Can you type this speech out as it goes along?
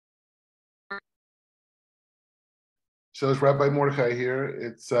So it's Rabbi Mordechai here.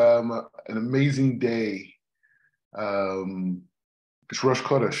 It's an amazing day. Um, it's Rosh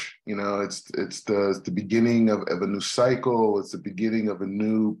Chodesh. It's the beginning of a new cycle. It's the beginning of a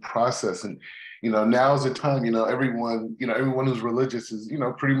new process, and now's the time. Everyone who's religious is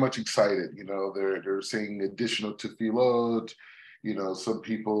pretty much excited. They're saying additional tefillot. Some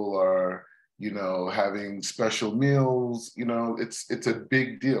people are having special meals. It's a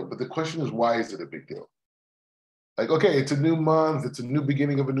big deal. But the question is, why is it a big deal? Like, okay, it's a new month, it's a new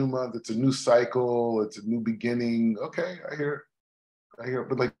beginning of a new month, it's a new cycle, it's a new beginning. Okay, I hear.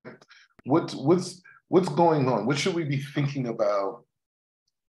 But like, what's going on? What should we be thinking about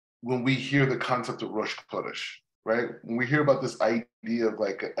when we hear the concept of Rosh Chodesh, right? When we hear about this idea of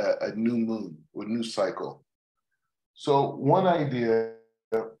like a new moon or new cycle. So one idea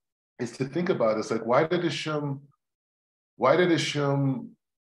is to think about is like, why did Hashem,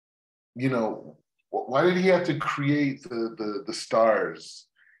 why did he have to create the stars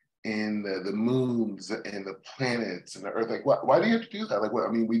and the moons and the planets and the earth? Like, why do you have to do that? Like, what?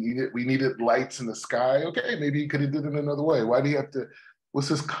 I mean, we needed lights in the sky. Okay, maybe he could have did it another way. Why do you have to? What's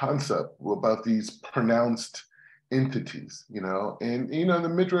this concept about these pronounced entities? And the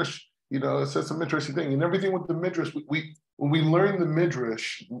midrash, it says some interesting thing. And everything with the midrash, we when we learn the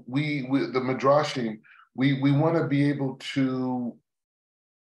midrash, the midrashim, we want to be able to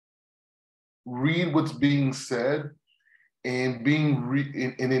read what's being said and and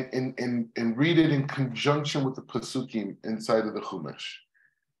read it in conjunction with the pasukim inside of the Chumash,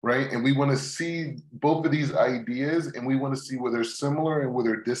 right? And we want to see both of these ideas, and we want to see where they're similar and where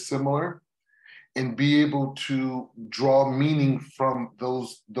they're dissimilar, and be able to draw meaning from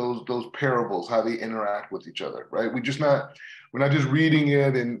those parables, how they interact with each other, right? We're not just reading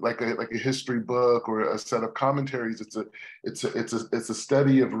it in like a history book or a set of commentaries. It's a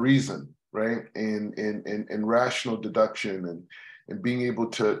study of reason, right? And rational deduction and being able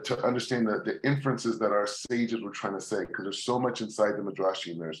to understand the inferences that our sages were trying to say, because there's so much inside the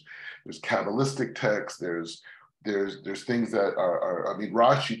Midrashim. There's Kabbalistic texts, there's things that are I mean,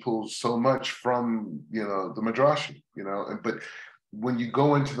 Rashi pulls so much from the Midrashim, but when you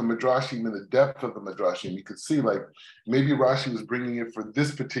go into the Midrashim and the depth of the Midrashim, you could see like maybe Rashi was bringing it for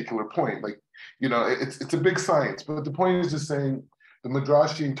this particular point. Like, it's a big science, but the point is just saying the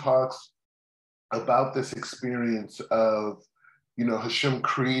Midrashim talks about this experience of Hashem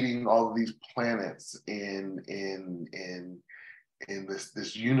creating all of these planets in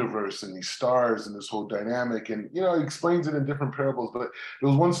this universe and these stars and this whole dynamic, and he explains it in different parables. But there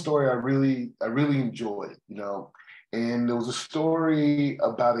was one story I really enjoyed, and there was a story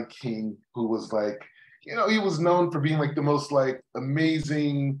about a king who was like, he was known for being like the most like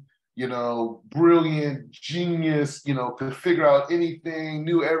amazing, brilliant genius, could figure out anything,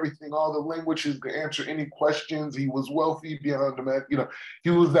 knew everything, all the languages, could answer any questions. He was wealthy beyond demand, he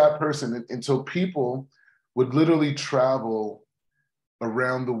was that person. And so people would literally travel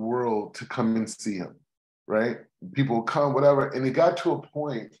around the world to come and see him, right? People would come, whatever. And it got to a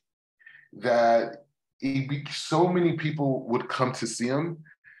point that so many people would come to see him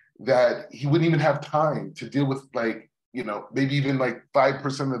that he wouldn't even have time to deal with maybe even like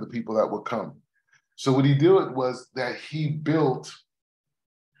 5% of the people that would come. So what he did was that he built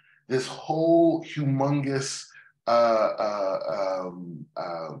this whole humongous kind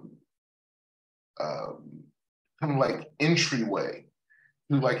of like entryway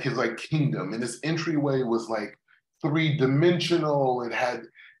to like his like kingdom. And this entryway was like 3-dimensional. It had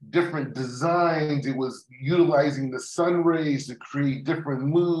different designs. It was utilizing the sun rays to create different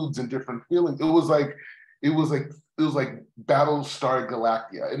moods and different feelings. It was like Battlestar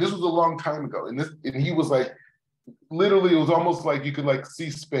Galactica. And this was a long time ago. And he was like, literally, it was almost like you could like see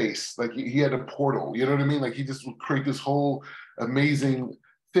space. Like he had a portal, you know what I mean? Like he just would create this whole amazing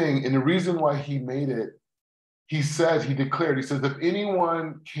thing. And the reason why he made it, he says, if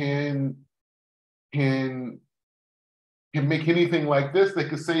anyone can make anything like this, they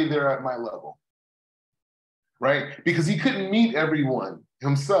could say they're at my level, right? Because he couldn't meet everyone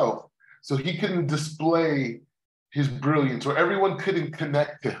himself, so he couldn't display his brilliance, or everyone couldn't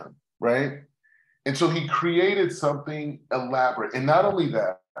connect to him, right? And so he created something elaborate. And not only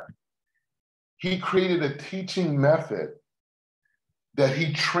that, he created a teaching method that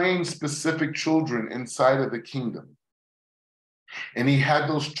he trained specific children inside of the kingdom. And he had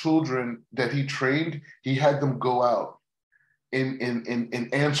those children that he trained, he had them go out and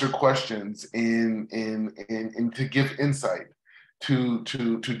answer questions and to give insight to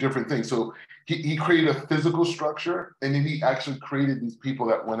different things. So he created a physical structure, and then he actually created these people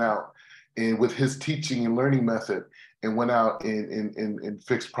that went out and with his teaching and learning method and went out and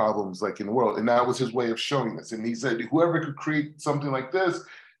fixed problems like in the world. And that was his way of showing this. And he said, whoever could create something like this,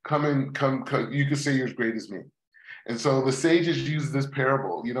 come, you could say you're as great as me. And so the sages use this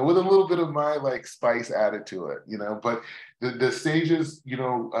parable, with a little bit of my like spice added to it, but the sages,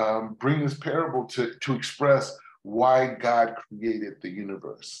 bring this parable to express why God created the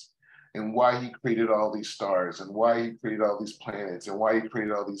universe and why he created all these stars and why he created all these planets and why he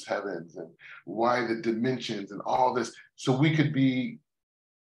created all these heavens and why the dimensions and all this. So we could be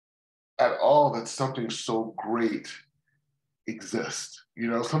at all that something so great exists,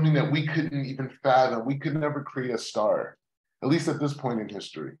 something that we couldn't even fathom. We could never create a star, at least at this point in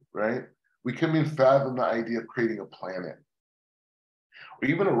history, right? We couldn't even fathom the idea of creating a planet or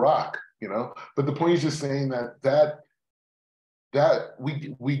even a rock, But the point is just saying that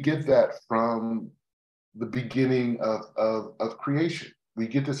we get that from the beginning of creation. We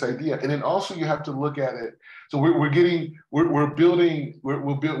get this idea, and then also you have to look at it. So we're building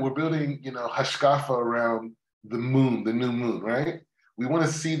hashkafa around the moon, the new moon, right? We want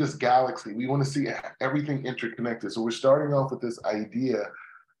to see this galaxy. We want to see everything interconnected. So we're starting off with this idea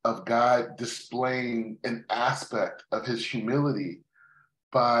of God displaying an aspect of his humility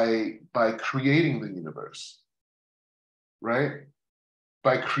by creating the universe, right?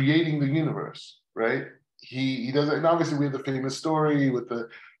 By creating the universe, right? He does it, and obviously we have the famous story with the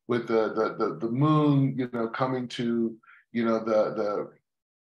moon, coming to, the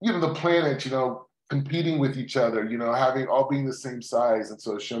planets, competing with each other, having all being the same size, and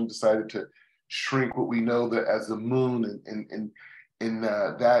so Hashem decided to shrink what we know that as the moon, and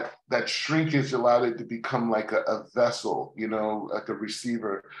that shrinkage allowed it to become like a vessel, like a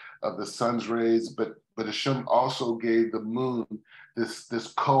receiver of the sun's rays. But Hashem also gave the moon this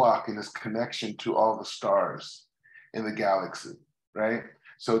koach and this connection to all the stars in the galaxy, right?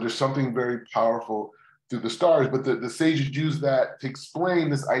 So there's something very powerful through the stars, but the sages use that to explain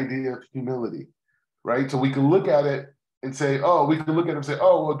this idea of humility, right? So we can look at it and say, well,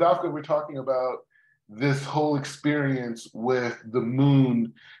 Dafka, we're talking about this whole experience with the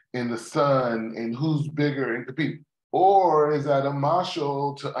moon and the sun and who's bigger and compete. Or is that a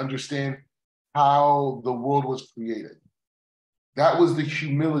mashal to understand how the world was created? That was the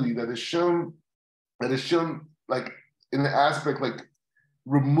humility that is shown, like in the aspect, like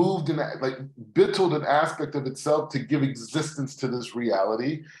removed and like bittled an aspect of itself to give existence to this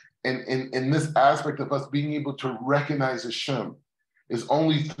reality. And this aspect of us being able to recognize Hashem is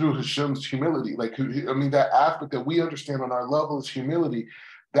only through Hashem's humility. Like, that aspect that we understand on our level is humility.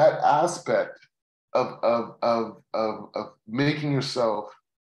 That aspect of making yourself,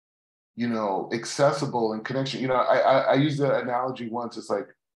 accessible and connection. I used the analogy once. It's like,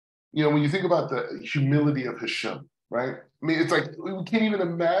 when you think about the humility of Hashem, right? It's like we can't even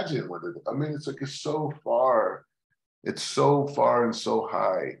imagine what it. It's like it's so far and so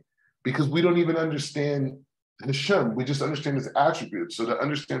high, because we don't even understand Hashem. We just understand his attributes. So to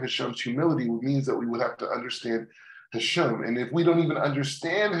understand Hashem's humility means that we would have to understand Hashem. And if we don't even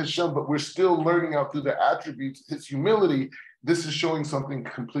understand Hashem, but we're still learning out through the attributes, his humility, this is showing something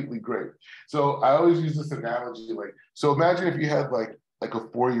completely great. So I always use this analogy, so imagine if you had like a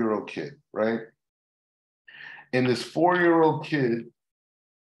 4-year-old kid, right? And this 4-year-old kid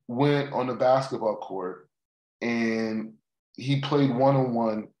went on the basketball court and he played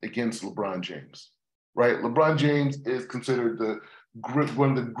one-on-one against LeBron James, right? LeBron James is considered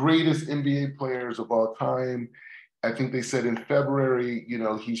one of the greatest NBA players of all time. I think they said in February,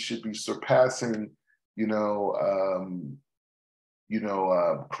 he should be surpassing, Kareem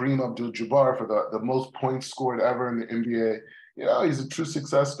Abdul-Jabbar for the most points scored ever in the NBA. He's a true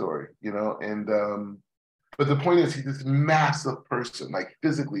success story, and but the point is he's this massive person, like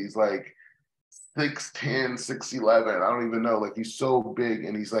physically, he's like 6'10", 6'11". I don't even know. Like he's so big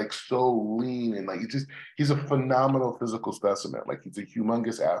and he's like so lean and like he's a phenomenal physical specimen. Like he's a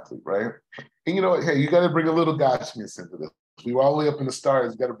humongous athlete, right? And hey, you got to bring a little Goshness into this. We were all the way up in the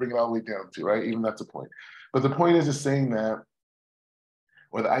stars. You got to bring it all the way down to, right? Even that's a point. But the point is just saying that,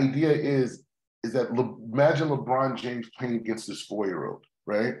 or the idea is that imagine LeBron James playing against this 4-year-old,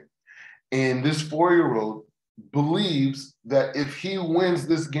 right? And this 4-year-old believes that if he wins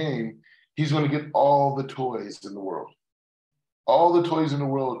this game, he's going to get all the toys in the world. All the toys in the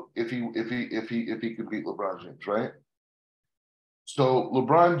world if he could beat LeBron James, right? So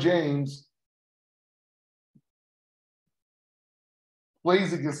LeBron James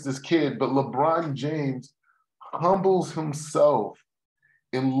plays against this kid, but LeBron James humbles himself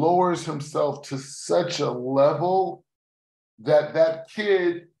and lowers himself to such a level that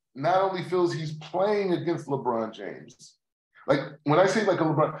kid not only feels he's playing against LeBron James, Like when I say like a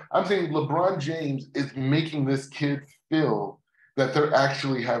LeBron, I'm saying LeBron James is making this kid feel that they're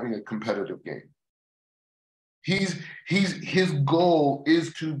actually having a competitive game. His goal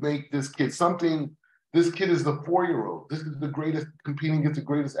is to make this kid something. This kid is the 4-year-old. This is the greatest, competing against the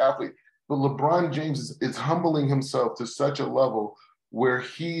greatest athlete. But LeBron James is humbling himself to such a level where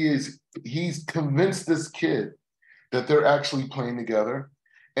he's convinced this kid that they're actually playing together.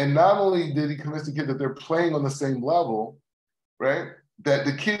 And not only did he convince the kid that they're playing on the same level, right? That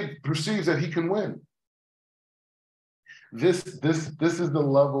the kid perceives that he can win. This is the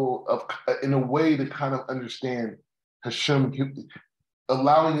level of, in a way, to kind of understand Hashem,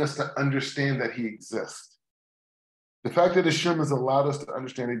 allowing us to understand that he exists. The fact that Hashem has allowed us to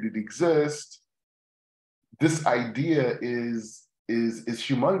understand that it exists, this idea is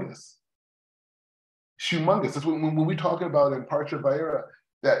humongous. Humongous. That's when we're talking about in Parsha Vayera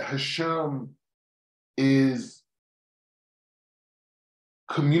that Hashem is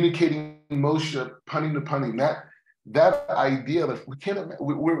communicating Moshe, punning to punning. That idea, like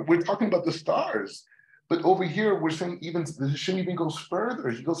we're talking about the stars, but over here we're saying even Hashem even goes further.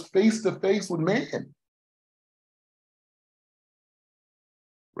 He goes face to face with man,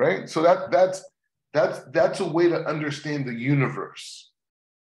 right? So that's a way to understand the universe,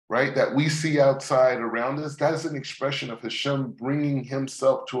 right? That we see outside around us. That is an expression of Hashem bringing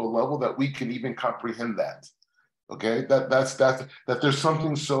himself to a level that we can even comprehend that. Okay, that there's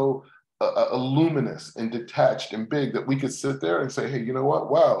something so luminous and detached and big that we could sit there and say, hey, you know what?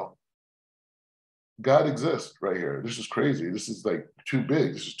 Wow, God exists right here. This is crazy. This is like too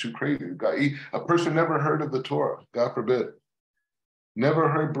big. This is too crazy. God, a person never heard of the Torah, God forbid. Never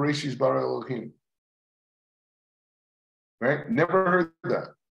heard Bereshit bara Elohim. Right? Never heard that.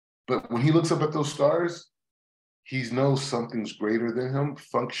 But when he looks up at those stars, he knows something's greater than him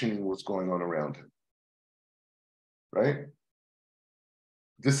functioning what's going on around him. Right?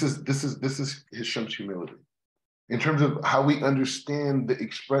 This is Hashem's humility. In terms of how we understand the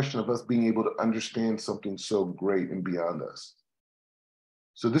expression of us being able to understand something so great and beyond us.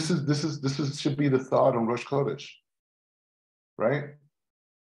 So this should be the thought on Rosh Chodesh, right?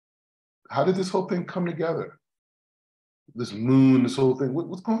 How did this whole thing come together? This moon, this whole thing.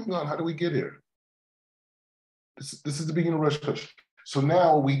 What's going on? How do we get here? This is the beginning of Rosh Chodesh. So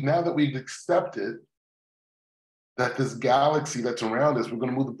now that we've accepted that this galaxy that's around us, we're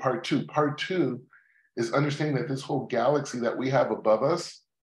going to move to part two. Part two is understanding that this whole galaxy that we have above us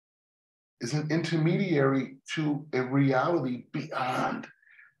is an intermediary to a reality beyond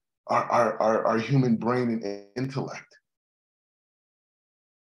our human brain and intellect.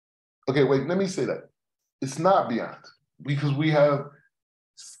 Okay, wait, let me say that. It's not beyond, because we have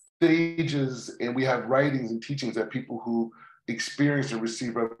stages and we have writings and teachings that people who experience and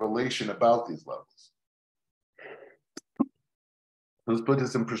receive revelation about these levels. Let's put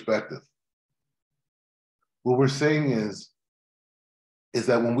this in perspective. What we're saying is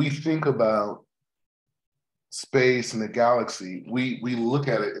that when we think about space and the galaxy, we look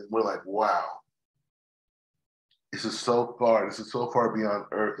at it and we're like, wow, this is so far beyond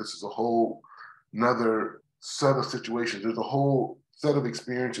Earth. This is a whole another set of situations. There's a whole set of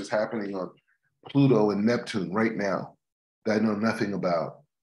experiences happening on Pluto and Neptune right now that I know nothing about,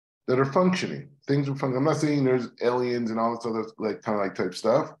 that are functioning. Things are functioning. I'm not saying there's aliens and all this other type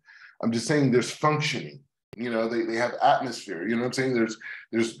stuff. I'm just saying there's functioning. You know, they have atmosphere. You know what I'm saying?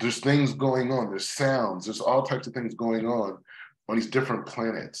 There's things going on. There's sounds. There's all types of things going on these different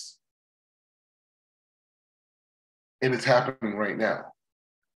planets. And it's happening right now,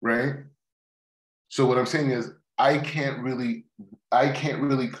 right? So what I'm saying is I can't really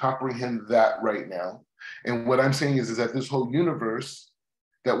comprehend that right now. And what I'm saying is that this whole universe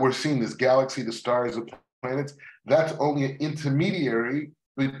that we're seeing, this galaxy, the stars, the planets, that's only an intermediary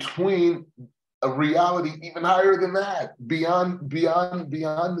between a reality even higher than that, beyond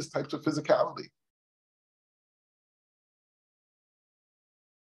this types of physicality.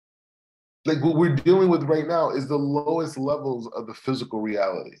 Like what we're dealing with right now is the lowest levels of the physical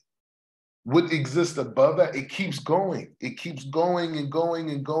reality. What exists above that, it keeps going. It keeps going and going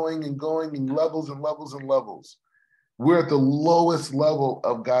and going and going in levels and levels and levels. We're at the lowest level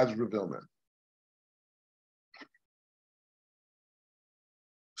of God's revealment.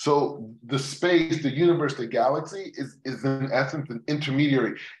 So the space, the universe, the galaxy is in essence an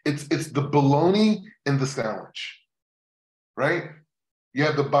intermediary. It's the bologna and the sandwich, right? You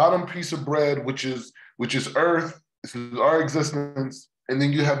have the bottom piece of bread, which is Earth. This is our existence, and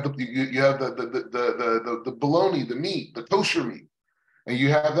then you have the bologna, the meat, the kosher meat, and you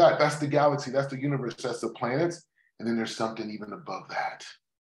have that. That's the galaxy. That's the universe. That's the planets, and then there's something even above that.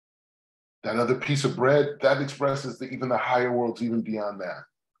 That other piece of bread, that expresses even the higher worlds, even beyond that.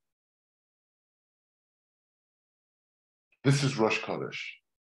 This is Rosh Chodesh.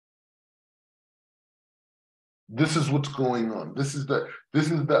 This is what's going on. This is the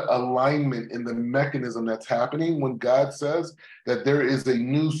alignment in the mechanism that's happening when God says that there is a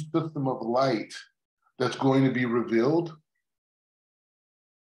new system of light that's going to be revealed.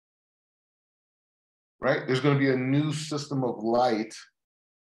 Right? There's going to be a new system of light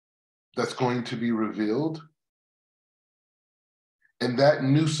that's going to be revealed. And that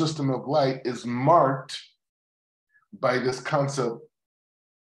new system of light is marked by this concept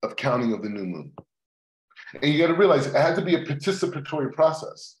of counting of the new moon. And you got to realize it had to be a participatory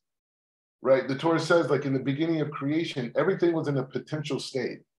process, right? The Torah says, like in the beginning of creation, everything was in a potential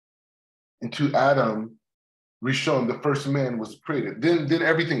state. Until Adam, Rishon, the first man, was created. Then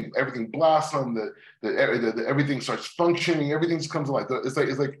everything blossomed. Everything starts functioning. Everything comes to life. It's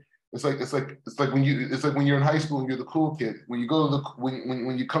like when you're in high school and you're the cool kid. When you go to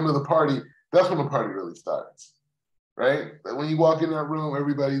when you come to the party, that's when the party really starts, right? When you walk in that room,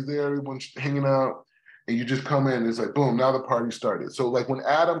 everybody's there, everyone's hanging out, and you just come in. It's like boom, now the party started. So like when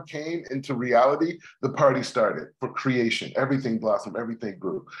Adam came into reality, the party started for creation. Everything blossomed, everything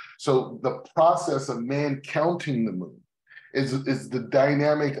grew. So the process of man counting the moon is the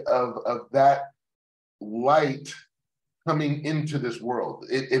dynamic of that light coming into this world.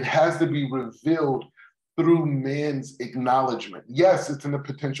 It has to be revealed through man's acknowledgement. Yes, it's in a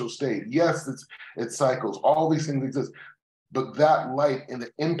potential state. Yes, it cycles. All these things exist. But that light and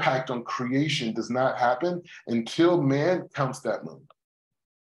the impact on creation does not happen until man counts that moon.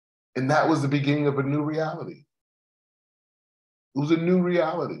 And that was the beginning of a new reality. It was a new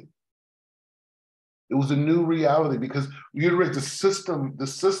reality. It was a new reality because you realize the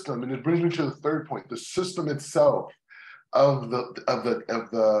system, and it brings me to the third point, the system itself of the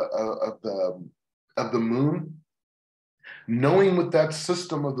moon, knowing what that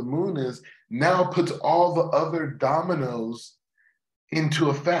system of the moon is, now puts all the other dominoes into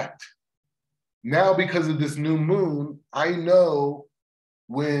effect. Now, because of this new moon, I know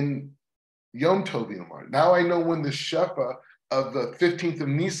when Yom Tov Yomar. Now I know when the Shefa of the 15th of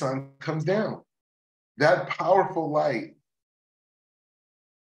Nisan comes down. That powerful light,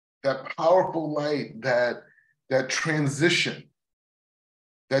 that transition,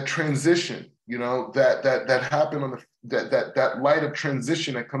 you know, that happened on that light of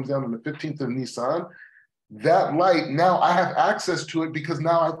transition that comes down on the 15th of Nisan, that light, now I have access to it because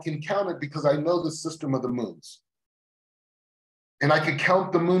now I can count it because I know the system of the moons. And I could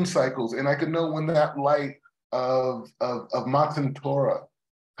count the moon cycles and I could know when that light of Matan Torah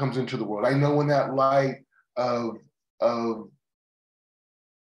comes into the world. I know when that light of the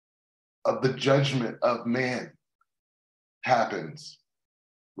judgment of man happens,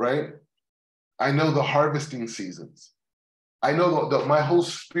 right? I know the harvesting seasons. I know that my whole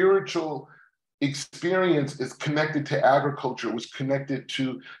spiritual experience is connected to agriculture, was connected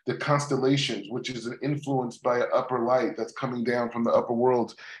to the constellations, which is influenced by an upper light that's coming down from the upper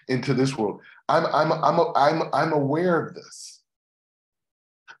worlds into this world. I'm aware of this.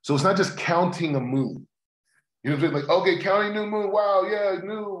 So it's not just counting a moon. You know, like, okay, counting new moon, wow, yeah,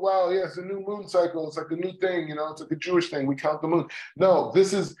 it's a new moon cycle. It's like a new thing, you know, it's like a Jewish thing. We count the moon. No,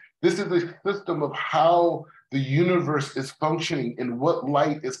 this is the system of how the universe is functioning and what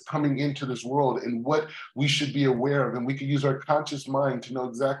light is coming into this world and what we should be aware of. And we could use our conscious mind to know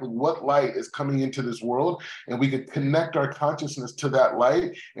exactly what light is coming into this world. And we could connect our consciousness to that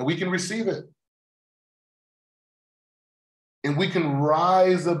light and we can receive it. And we can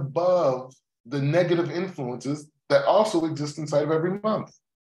rise above the negative influences that also exist inside of every month.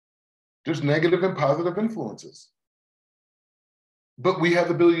 There's negative and positive influences. But we have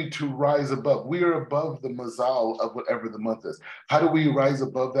the ability to rise above. We are above the mazal of whatever the month is. How do we rise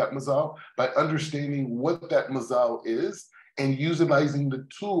above that mazal? By understanding what that mazal is and utilizing the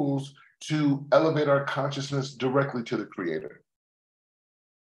tools to elevate our consciousness directly to the Creator.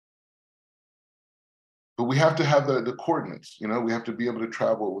 But we have to have the coordinates, you know, we have to be able to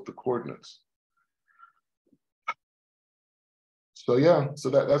travel with the coordinates. So yeah, so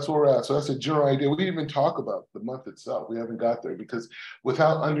that's where we're at. So that's a general idea. We didn't even talk about the month itself. We haven't got there because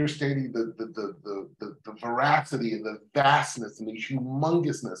without understanding the veracity and the vastness and the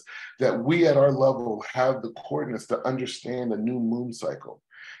humongousness that we at our level have the coordinates to understand a new moon cycle.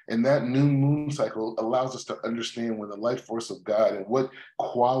 And that new moon cycle allows us to understand when the life force of God and what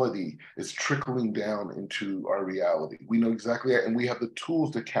quality is trickling down into our reality. We know exactly that, and we have the tools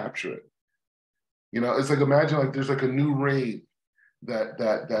to capture it. You know, it's like, imagine like there's like a new rain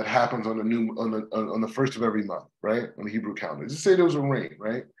that happens on the first of every month, right? On the Hebrew calendar. Just say there was a rain,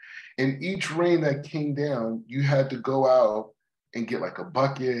 right? And each rain that came down, you had to go out and get like a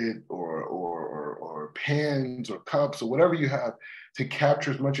bucket or pans or cups or whatever you have to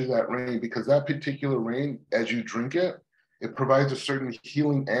capture as much of that rain, because that particular rain, as you drink it, it provides a certain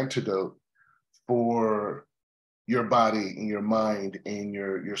healing antidote for your body and your mind and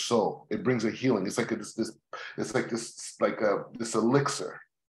your soul. It brings a healing. It's like this elixir,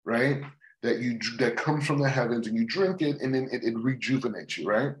 right? That comes from the heavens, and you drink it, and then it rejuvenates you,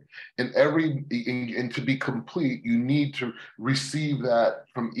 right? And to be complete, you need to receive that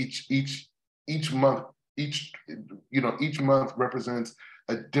from each month. Each month represents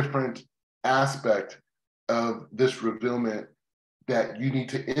a different aspect of this revealment that you need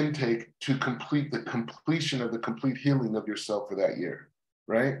to intake to complete the completion of the complete healing of yourself for that year,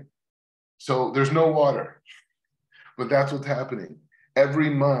 right? So there's no water, but that's what's happening. Every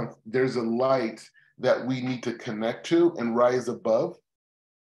month, there's a light that we need to connect to and rise above,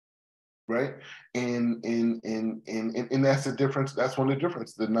 right? And that's the difference. That's one of the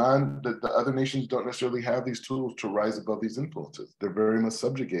difference. The other nations don't necessarily have these tools to rise above these influences. They're very much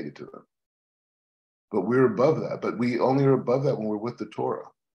subjugated to them. But we're above that. But we only are above that when we're with the Torah,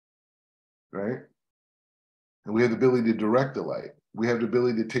 right? And we have the ability to direct the light. We have the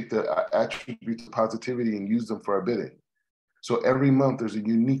ability to take the attributes of positivity and use them for our bidding. So every month there's a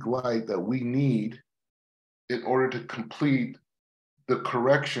unique light that we need in order to complete the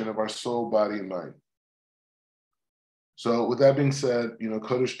correction of our soul, body, and mind. So with that being said,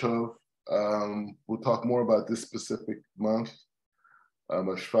 Kodesh Tov, we'll talk more about this specific month of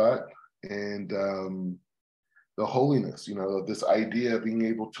Shvat, and the holiness, this idea of being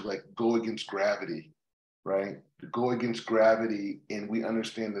able to go against gravity, right? To go against gravity, and we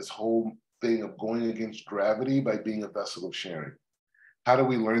understand this whole thing of going against gravity by being a vessel of sharing. How do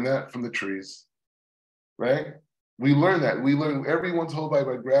we learn that? From the trees, right? We learn that. We learn everyone's held by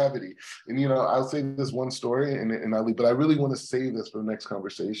gravity. And I'll say this one story, and I'll leave, but I really want to save this for the next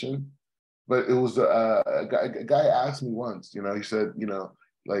conversation. But it was a guy asked me once, he said,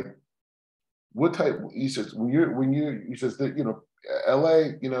 what type? He says he says that LA,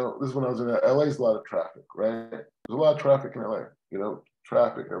 this is when I was in LA. Is a lot of traffic, right? There's a lot of traffic in LA,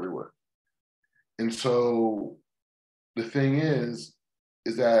 traffic everywhere. And so the thing is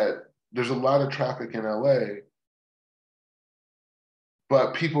that there's a lot of traffic in LA,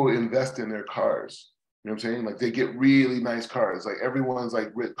 but people invest in their cars. You know what I'm saying? Like they get really nice cars. Like everyone's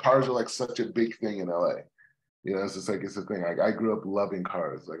cars are such a big thing in LA. It's just it's a thing. I grew up loving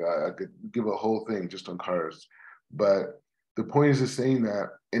cars. I could give a whole thing just on cars. But the point is just saying that.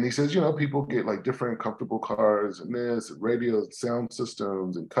 And he says, people get different comfortable cars and this, and radios, sound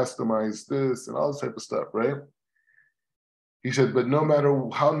systems, and customize this and all this type of stuff, right? He said, but no matter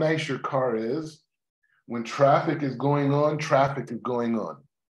how nice your car is, when traffic is going on,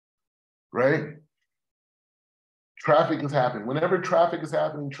 right? Traffic is happening. Whenever traffic is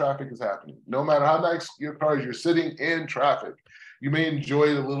happening, traffic is happening. No matter how nice your car is, you're sitting in traffic. You may enjoy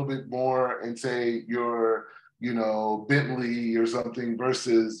it a little bit more and say your, Bentley or something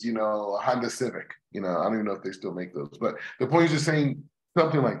versus, a Honda Civic. I don't even know if they still make those. But the point is just saying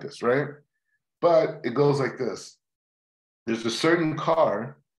something like this, right? But it goes like this. There's a certain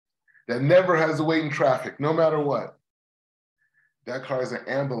car that never has to wait in traffic, no matter what. That car is an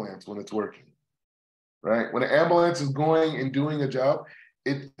ambulance when it's working. Right? When an ambulance is going and doing a job,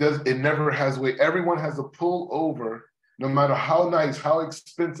 it never has weight. Everyone has to pull over, no matter how nice, how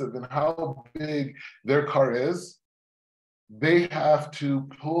expensive, and how big their car is. They have to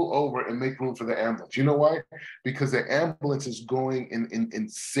pull over and make room for the ambulance. You know why? Because the ambulance is going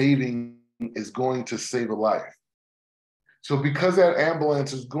is going to save a life. So because that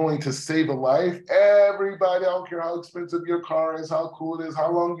ambulance is going to save a life, everybody, I don't care how expensive your car is, how cool it is,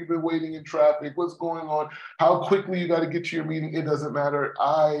 how long you've been waiting in traffic, what's going on, how quickly you got to get to your meeting, it doesn't matter.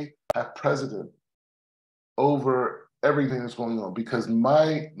 I have precedent over everything that's going on because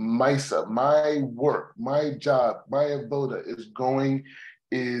my work, my job, my avoda is going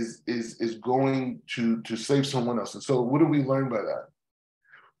to save someone else. And so what do we learn by that?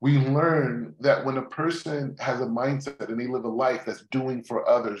 We learn that when a person has a mindset and they live a life that's doing for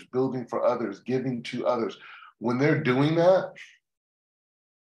others, building for others, giving to others, when they're doing that,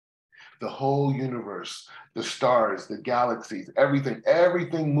 the whole universe, the stars, the galaxies,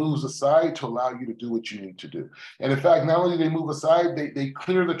 everything moves aside to allow you to do what you need to do. And in fact, not only do they move aside, they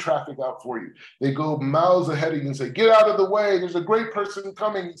clear the traffic out for you. They go miles ahead of you and say, get out of the way. There's a great person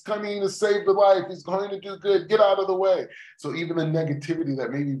coming. He's coming to save the life. He's going to do good. Get out of the way. So even the negativity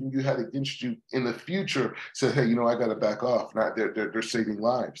that maybe even you had against you in the future said, hey, I got to back off. Not they're saving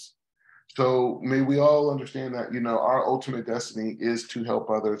lives. So may we all understand that, our ultimate destiny is to help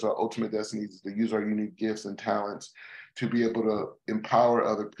others. Our ultimate destiny is to use our unique gifts and talents to be able to empower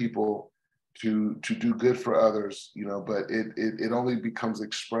other people to do good for others, but it only becomes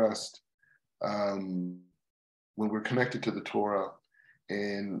expressed when we're connected to the Torah,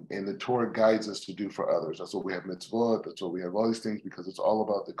 and the Torah guides us to do for others. That's what we have mitzvot. That's what we have all these things, because it's all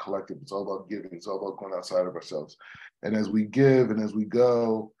about the collective. It's all about giving. It's all about going outside of ourselves. And as we give and as we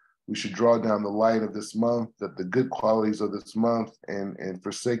go, we should draw down the light of this month, that the good qualities of this month, and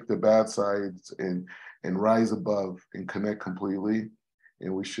forsake the bad sides, and rise above and connect completely.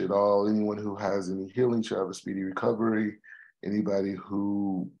 And we should anyone who has any healing should have a speedy recovery. Anybody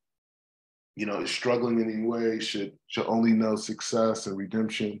who is struggling in any way should only know success and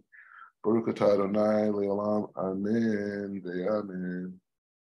redemption. Baruch atah Adonai le'olam, amen, ve'amen.